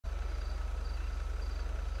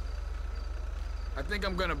I think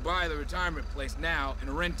I'm gonna buy the retirement place now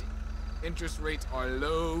and rent it. Interest rates are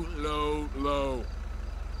low, low, low.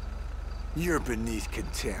 You're beneath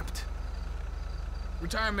contempt.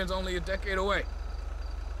 Retirement's only a decade away.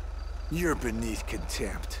 You're beneath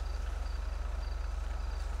contempt.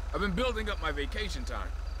 I've been building up my vacation time.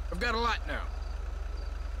 I've got a lot now.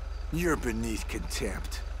 You're beneath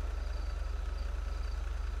contempt.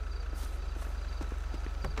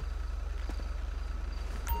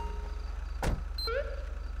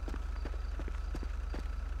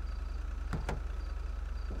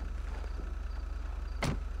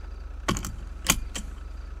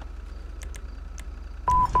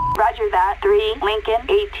 Roger that. 3, Lincoln,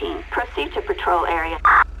 18. Proceed to patrol area.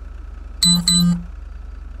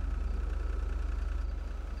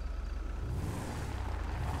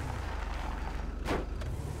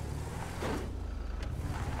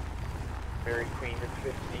 Mary Queen at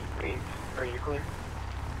 58. Are you clear?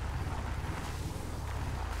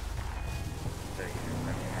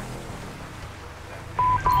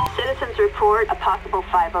 Citizens report a possible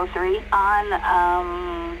 503 on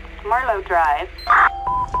Marlowe Drive.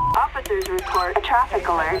 Officers report a traffic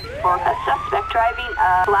alert for a suspect driving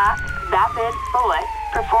a black Vapid Bullet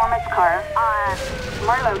performance car on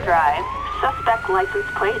Marlowe Drive. Suspect license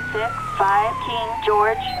plate 65 King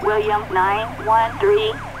George William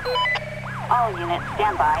 913. All units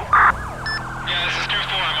stand by. Yeah, this is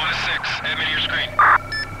 2-4. I'm on a 6. Admin your screen.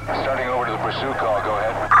 Starting over to the pursuit call. Go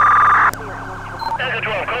ahead. Echo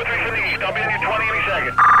 12, code 3 from the east. I'll be on you 20 any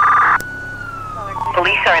second.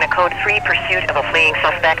 Police are in a code 3 pursuit of a fleeing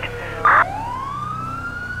suspect.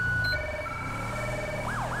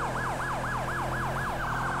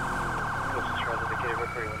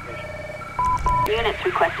 Units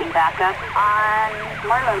requesting backup on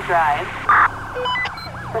Marlowe Drive.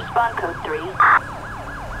 Respond code 3.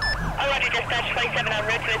 Roger, dispatch 27 en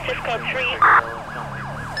route to assist code 3.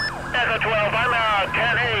 Echo 12, I'm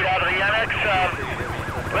 10-8 out of the annex.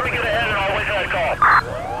 Let me get ahead and I'll wait for that call.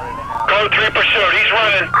 Code 3 pursuit, he's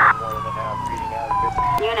running.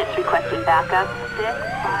 Units requesting backup. 65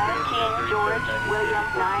 King George William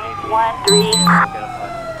 913.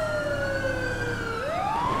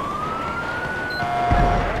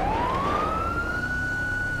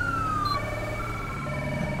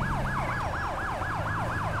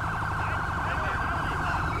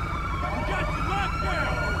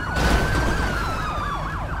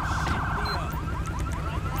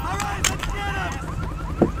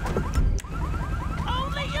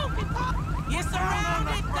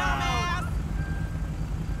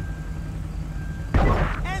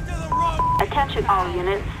 Attention all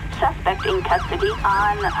units. Suspect in custody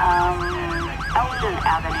on Elgin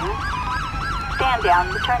Avenue. Stand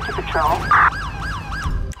down. Return to patrol.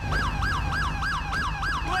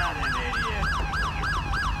 What an idiot!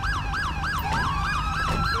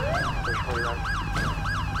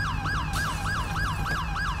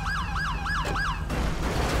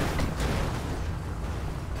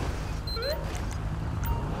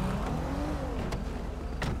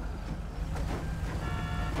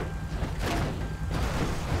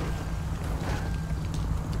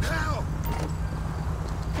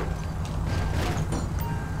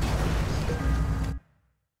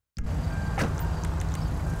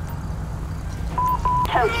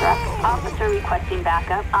 Tow truck. Officer requesting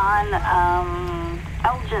backup on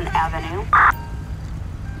Elgin Avenue.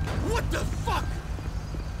 What the fuck?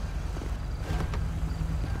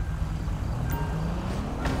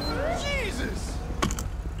 Jesus!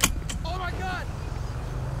 Oh my god!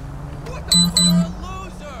 What the fuck? You're a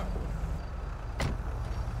loser!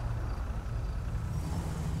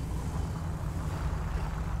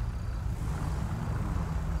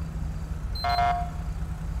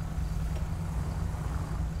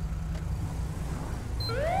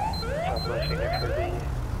 Southwest unit for the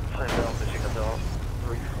Sandal, Michigan Dell,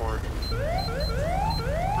 3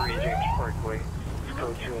 James Parkway.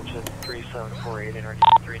 Code 2 engine 3748, energy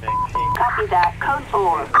 319. Copy that. Code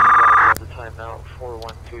 4. The time now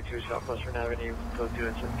 4122 Southwestern Avenue. Code 2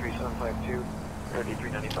 engine 3752, energy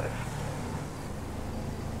 395.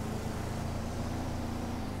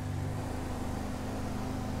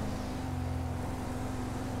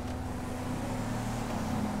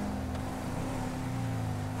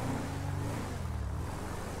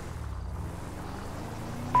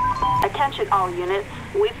 Attention all units.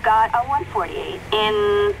 We've got a 148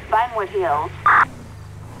 in Vinewood Hills.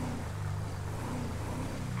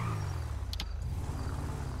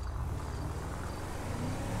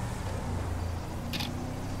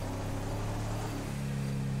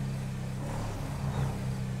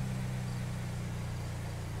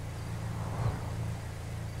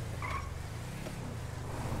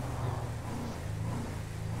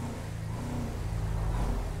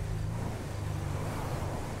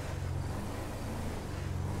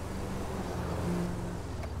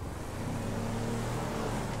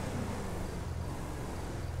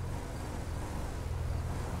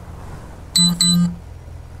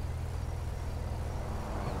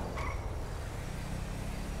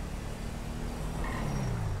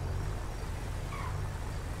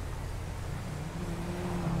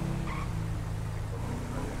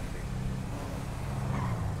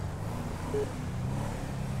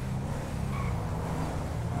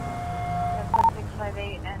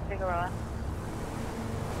 and Figueroa.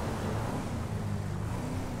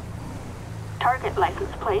 Target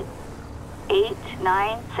license plate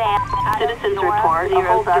 89 Sam. Citizens report a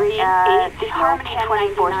hold up at the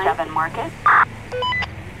Harmony 24/7 Market.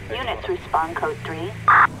 Units respond code 3.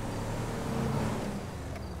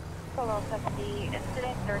 Hello, custody.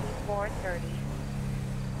 Incident 3430.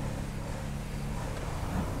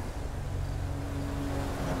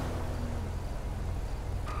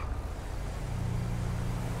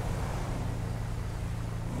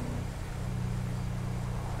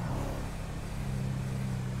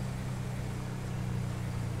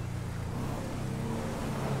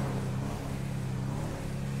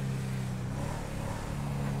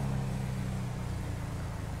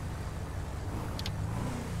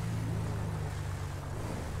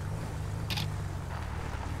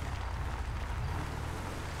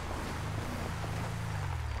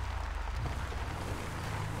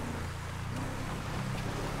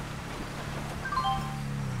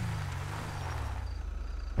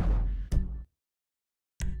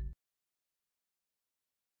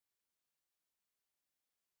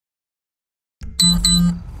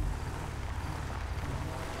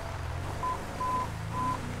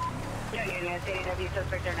 AW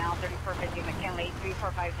suspect are now 3450 McKinley,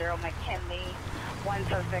 3450 McKinley. One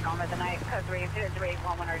suspect on with the night, code 3,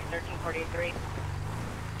 381 1343.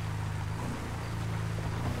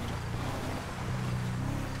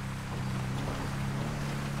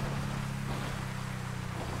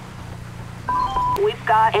 We've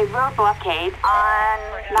got a road blockade on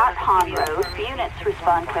Mount Pond Road. Units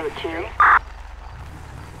respond code 2.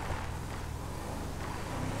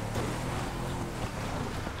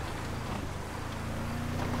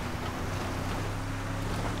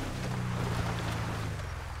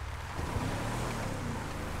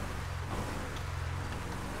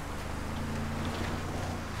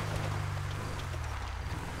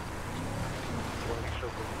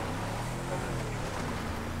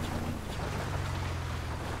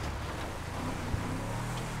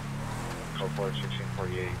 Code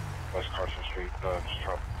 1648, West Carson Street,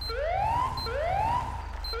 trouble.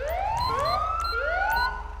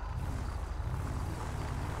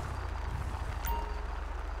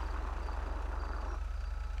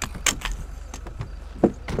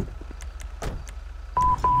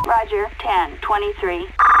 Roger, 1023.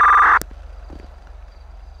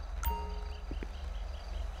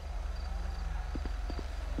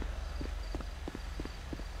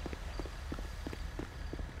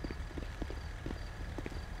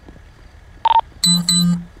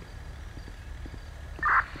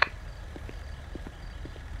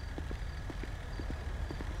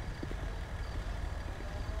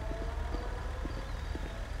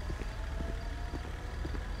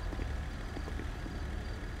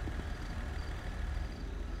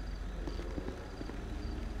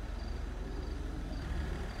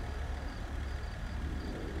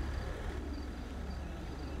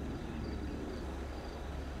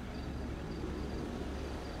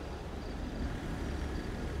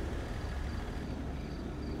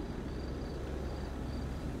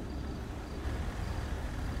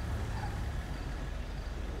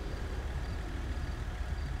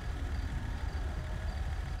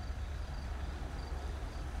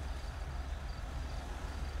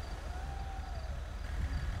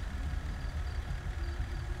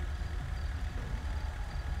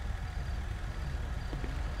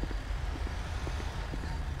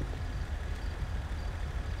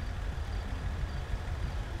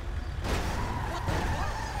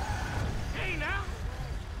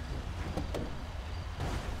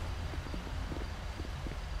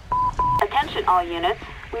 Attention all units,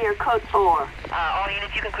 we are code 4. All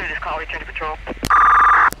units, you can clear this call, return to patrol.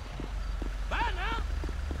 Bye now.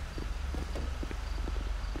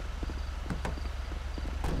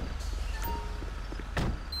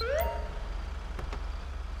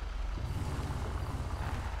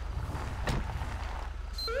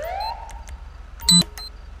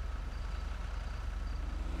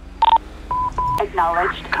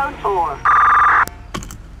 Acknowledged, code 4.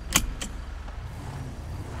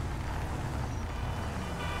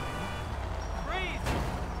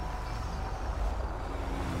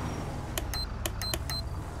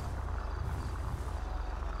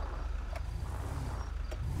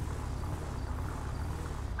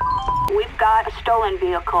 We've got a stolen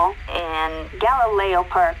vehicle in Galileo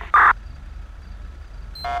Park.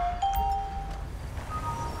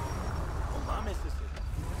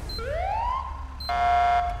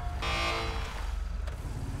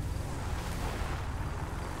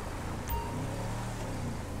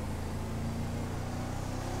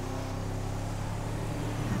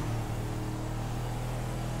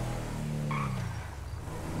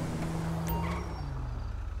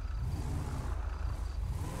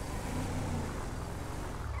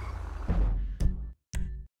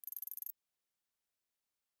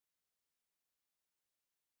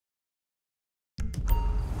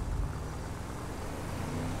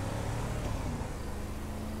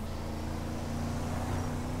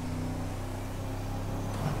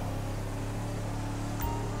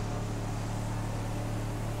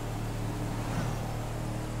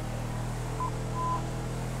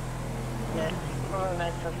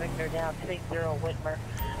 Surrender now, 280 Whitmer.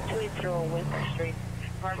 280 Whitmer Street,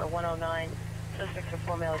 apartment 109. Suspects are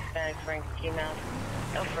 4 male Hispanics wearing ski masks.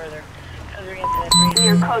 No further.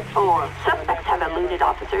 Near code 4. Suspects have eluded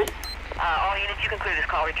officers. All units, you conclude this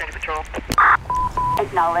call. Return to patrol.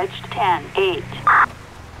 Acknowledged. 10-8.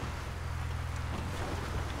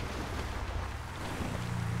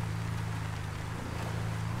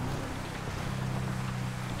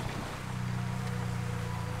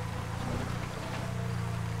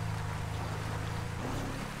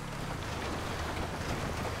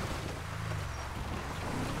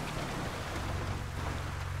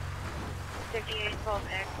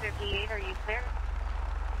 X58, are you clear?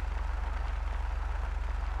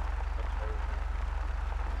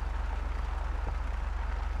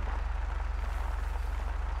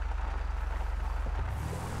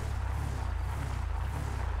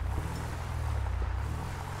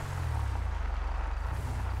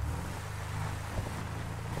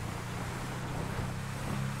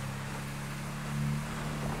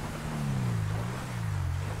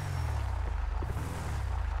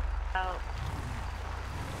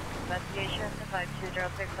 Investigation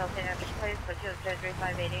 5206 Elton Avenue Place, Platoon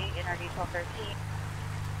 3588, NRD 1213.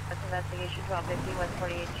 That's investigation 1250 West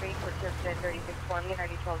 48th Street, Platoon 3620,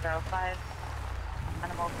 NRD 1205.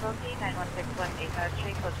 Animal cruelty 916 85th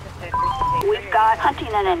Street, Platoon 3688. We've got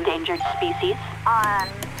hunting an endangered species on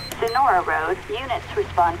Sonora Road. Units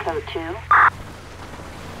respond code 2.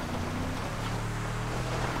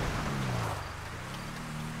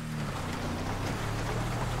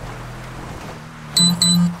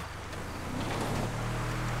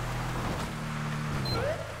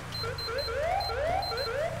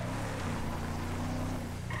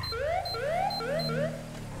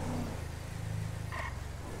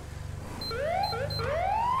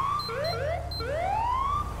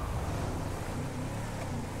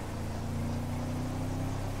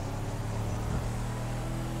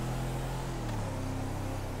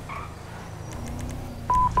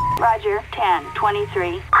 Roger,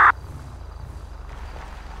 10-23.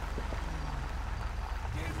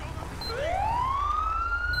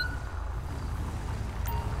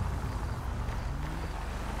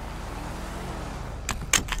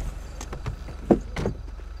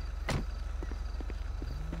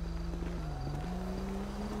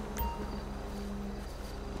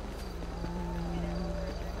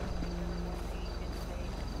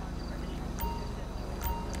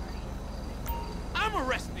 I'm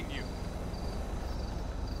arresting you!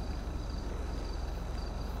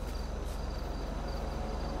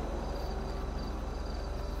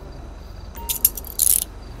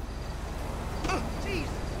 Jesus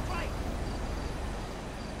Christ!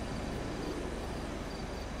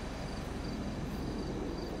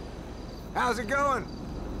 How's it going?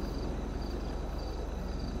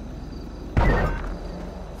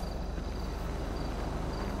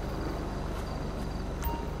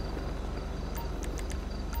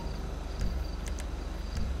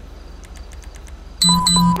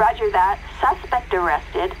 Roger that. Suspect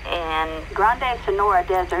arrested in Grande Sonora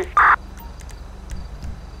Desert.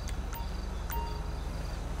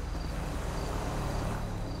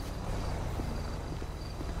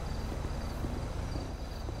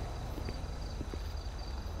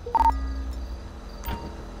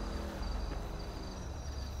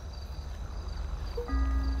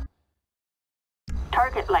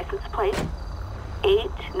 Target license plate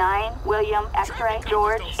 89 William X-ray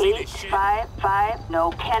George 855 no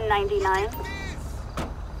 1099.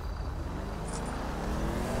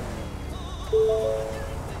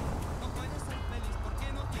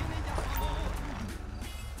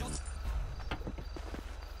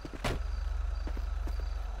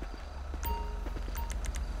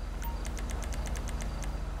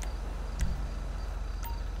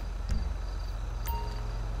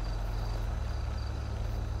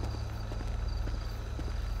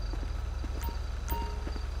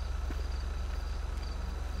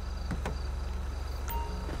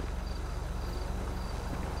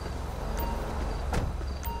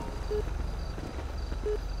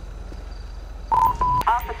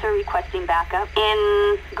 Officer requesting backup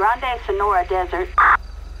in Grande Sonora Desert.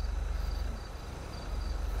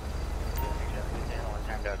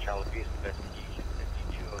 Timed out child abuse investigation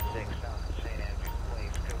 5206 south of St. Andrews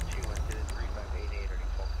Place, code 2 incident 3588 or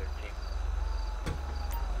 1213.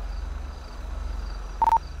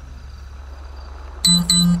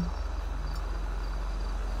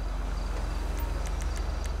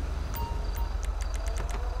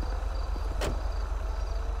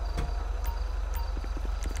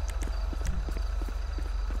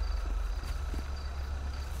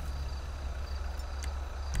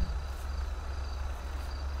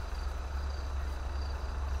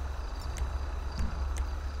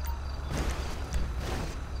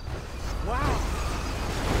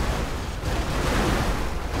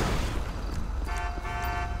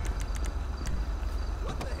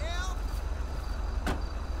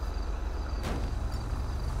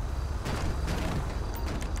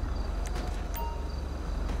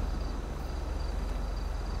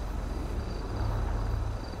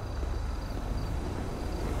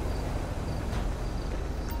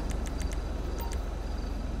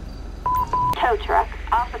 tow truck.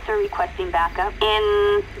 Officer requesting backup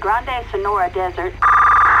in Grande Sonora Desert.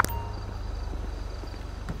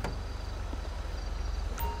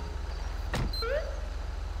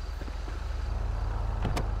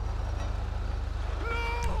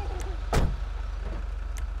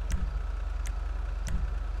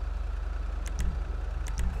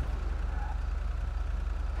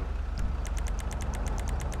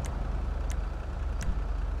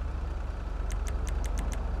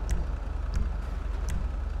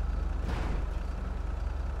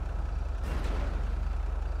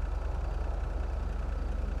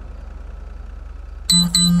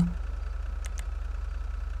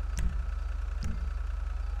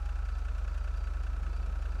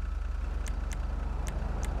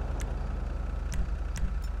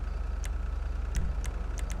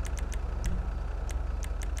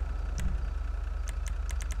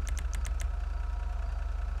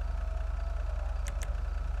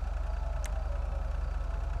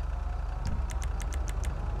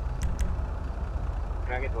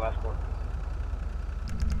 Can I get the last one?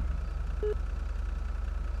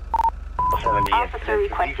 Officer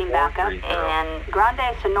requesting backup in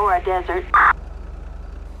Grande Sonora Desert.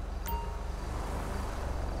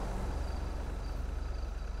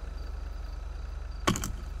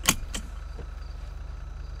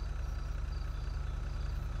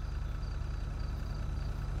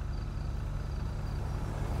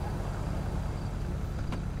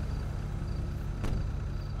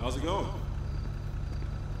 How's it going?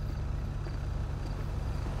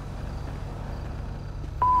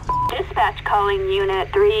 Dispatch calling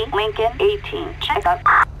Unit 3, Lincoln 18. Check up.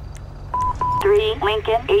 3,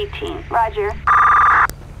 Lincoln 18. Roger.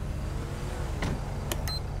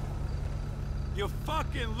 You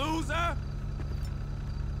fucking loser!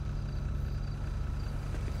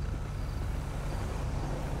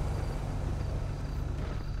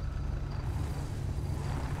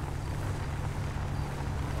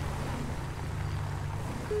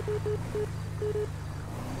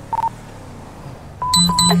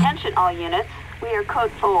 Attention all units. We are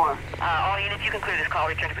code 4. All units, you can clear this call.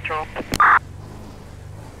 Return to patrol.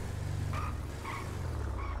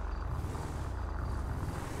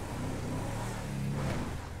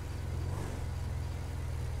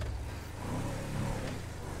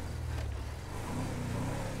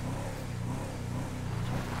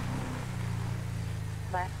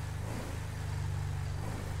 Bye.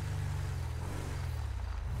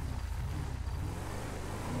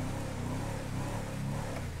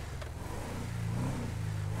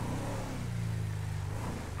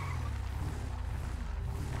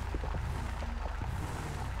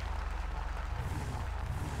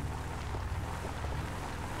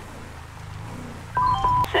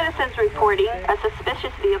 Citizens reporting a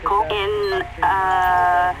suspicious vehicle in,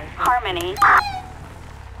 Harmony.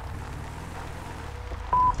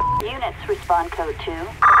 Units respond code 2.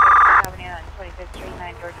 Avenue on 25th Street,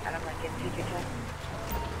 9 George Adam Lincoln, 222.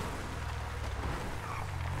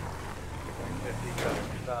 50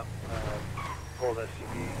 traffic stop, pulled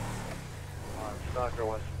SUV on Stalker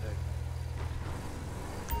West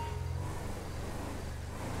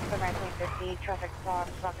For 1950, traffic stop,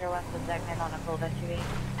 Stalker West of Zegman on a gold SUV.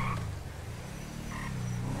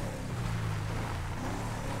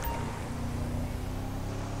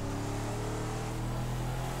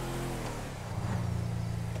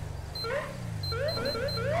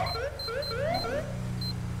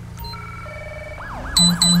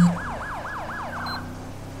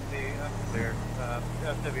 clear.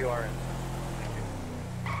 FWR in.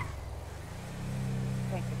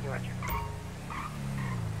 Thank you, Roger.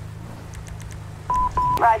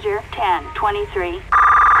 Roger, 10-23.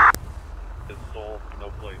 It's sold, no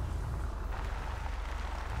place.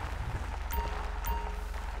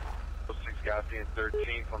 6 Gassian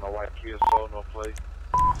 13th on the white Kia Soul, no place.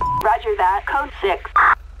 Roger that, code 6.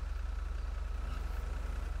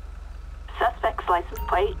 Suspect's license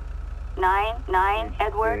plate. 9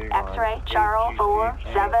 Edward X-ray Charles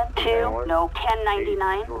 472 no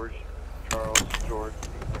 1099. George Charles George.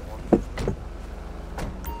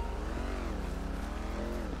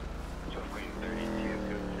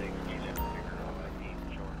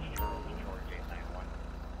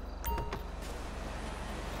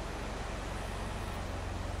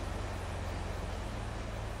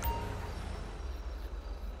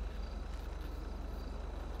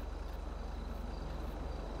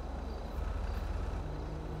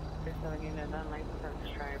 Unit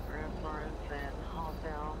unlicensed driver, Florence and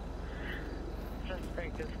Halldale.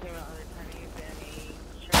 Suspect is female underneath any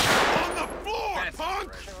On the floor,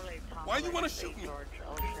 punk! Why you wanna shoot me? George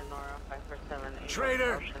Oceanora 547.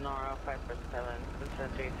 Traitor! Oceanora 547.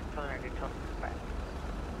 Vicinity 600 back.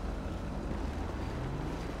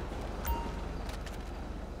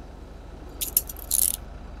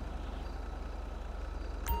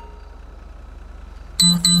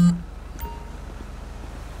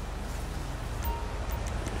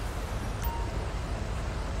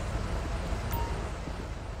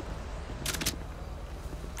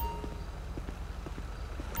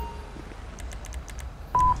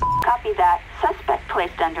 Copy that. Suspect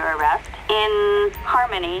placed under arrest in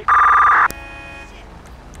Harmony.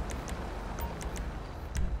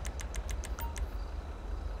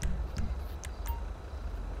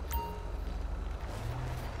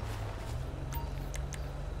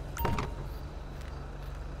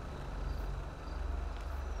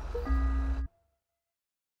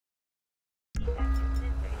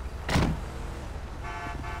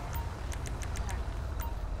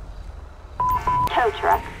 Tow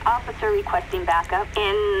truck. Officer requesting backup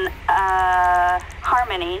in,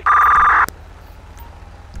 Harmony.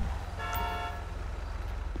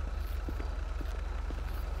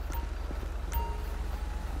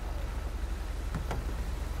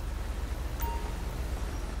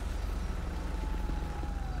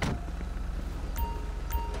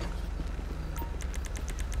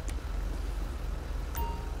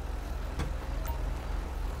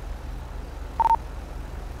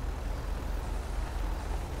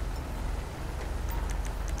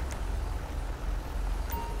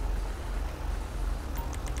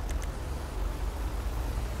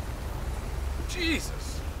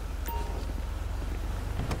 Jesus!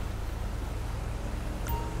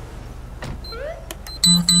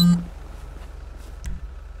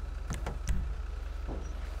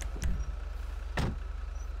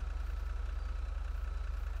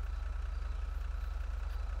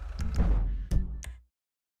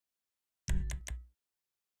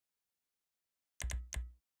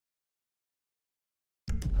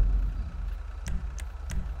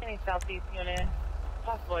 Any Southeast unit,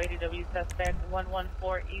 possible ADW suspect,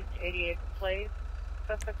 114 East 88th Place.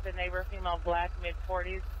 Suspect, the neighbor, female, black,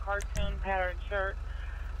 mid-40s, cartoon pattern shirt.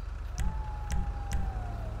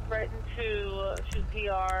 Threatened to shoot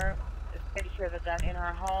PR. Stated she has a gun in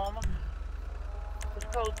her home. It's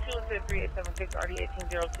code 2-3876 RD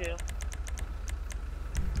 1802.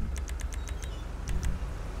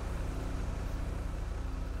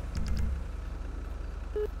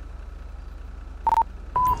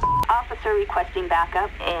 Officer requesting backup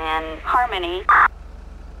in Harmony.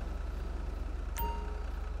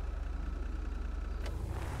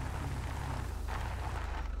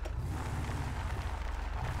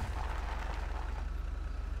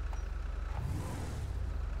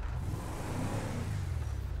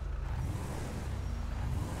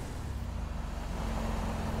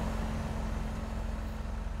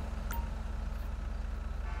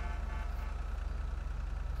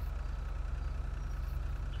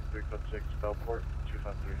 Code 6, Bellport,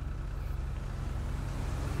 253.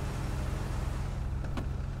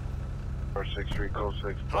 463, code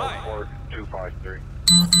 6, Bellport, 253.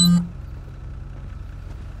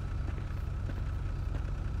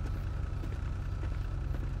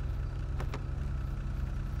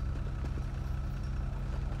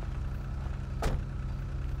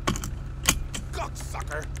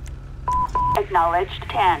 Cocksucker! Acknowledged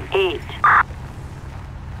 10-8.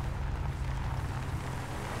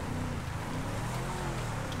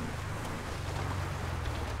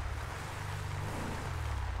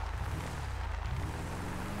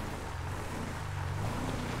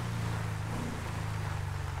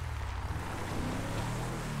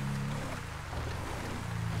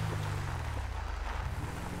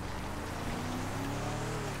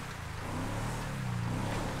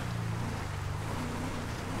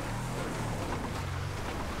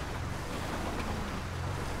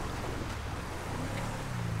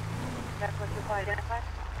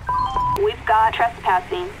 We've got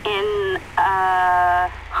trespassing in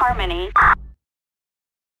Harmony.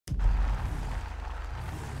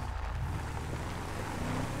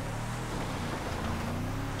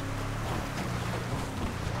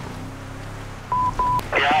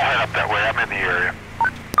 Yeah, I'll head up that way. I'm in the area.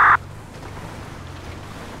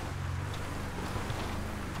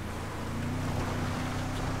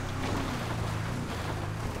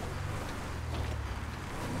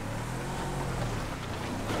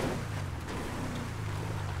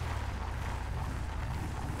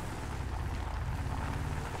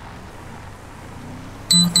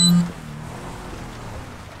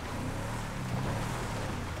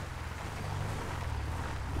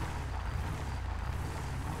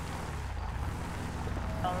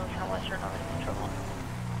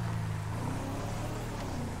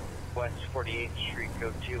 West 48th Street,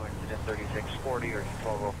 code 2, incident 3640 or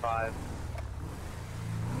 1205.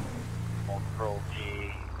 On Pearl G,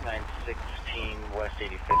 916 West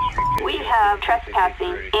 85th Street. We have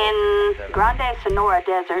trespassing in Grande Sonora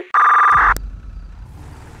Desert.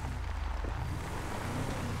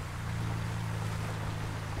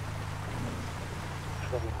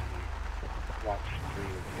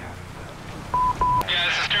 Yeah,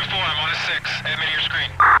 this is 2-4. I'm on a 6. Admit your screen.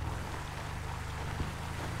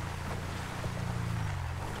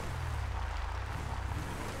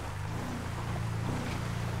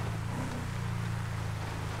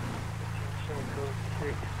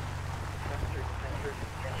 6. Endangered.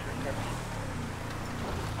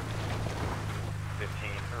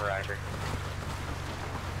 15, Roger.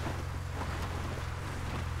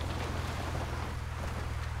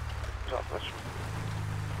 Southwest.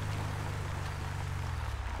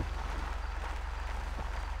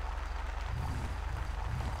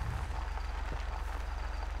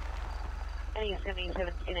 Any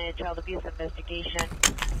 77 in a child abuse investigation.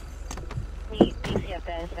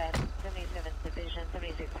 DCFS at 77th Division,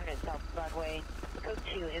 7600 South Broadway. Code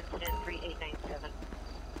 2, incident 3897.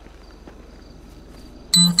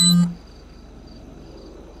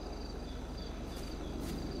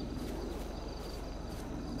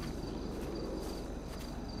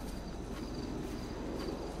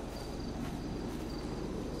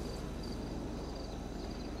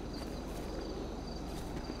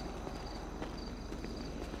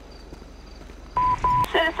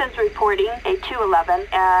 Citizens reporting a 211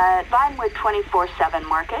 at Vinewood 24/7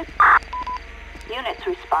 Market. Units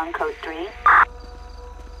respond code 3.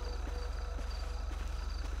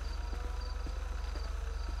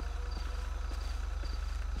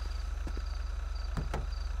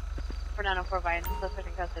 For 904 Vine, suspect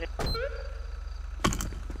in custody.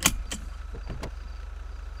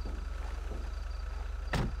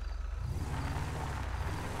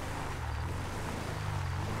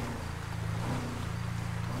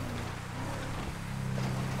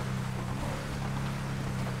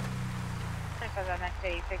 On next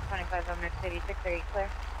 86, 25 on next 86, are you clear?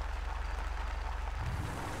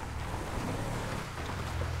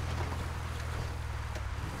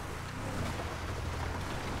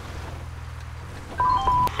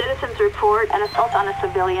 Citizens report an assault on a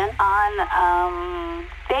civilian on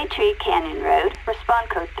Bay Tree Canyon Road. Respond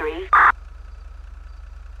code 3.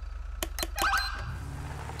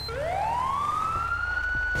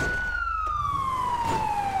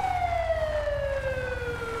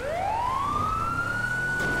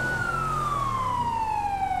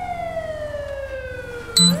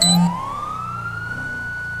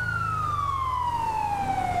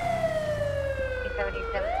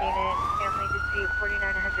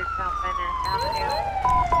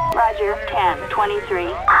 Roger, 10-23.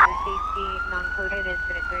 Safety non-coded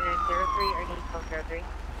incident 3903 or need 1203.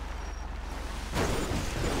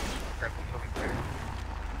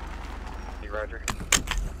 Roger.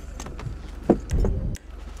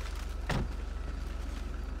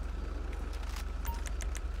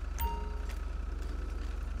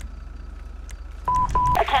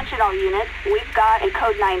 Attention all units, we've got a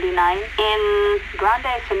code 99 in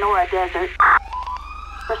Grande Sonora Desert.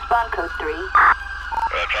 Respond code 3.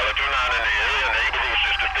 Charlie 29 in the area, and able to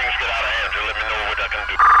assist if things get out of hand. Just let me know what I can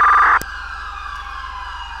do.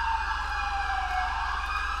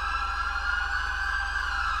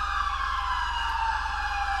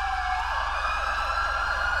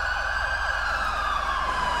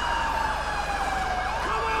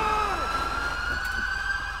 Come on!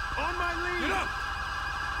 On my lead! Get up!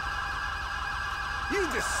 You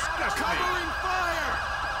disgust me! Covering fire!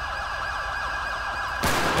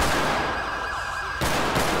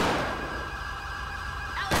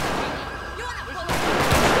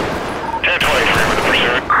 1023 with the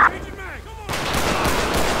pursuit. Agent Mag,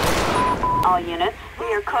 All units, we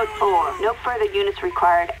are code 4. No further units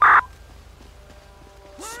required.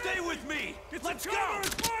 stay with me! Let's go!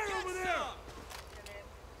 Fire over there!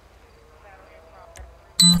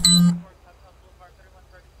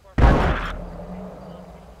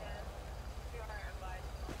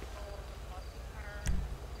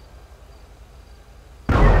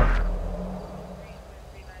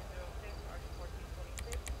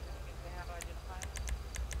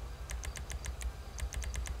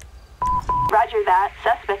 Roger that.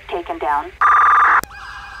 Suspect taken down.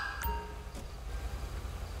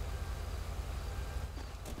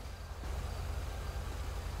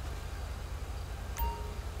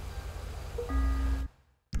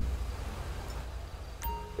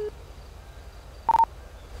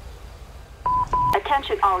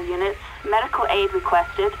 Attention all units. Medical aid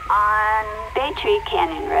requested on Bay Tree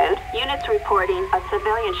Canyon Road. Units reporting a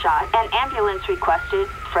civilian shot. An ambulance requested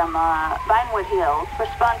from Vinewood Hills.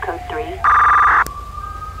 Respond code 3.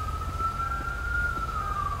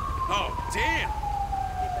 Oh, damn!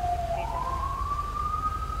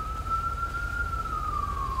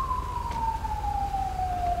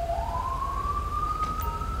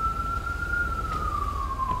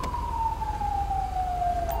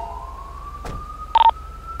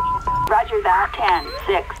 Roger that.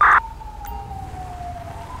 10-6.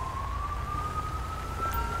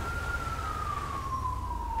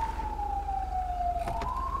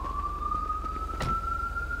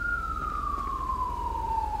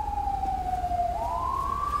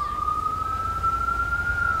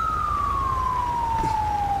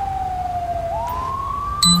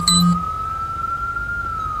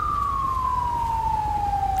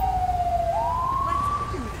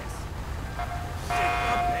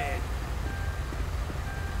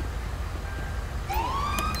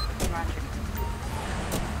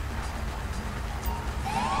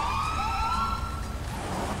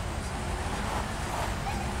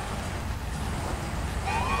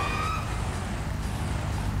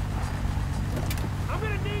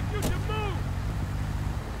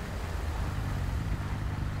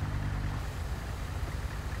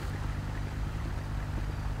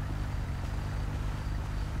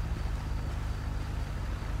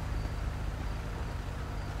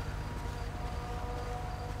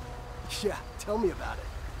 Yeah, tell me about it.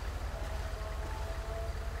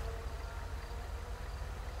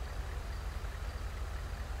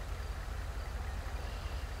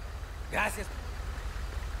 Gracias.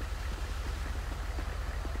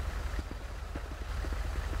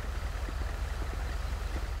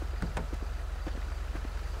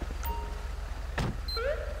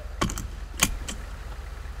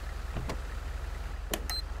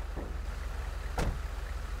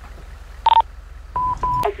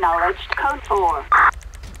 Acknowledged. Code 4.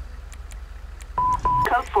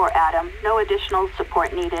 Code 4, Adam. No additional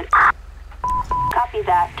support needed. Copy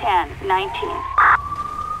that. 10-19.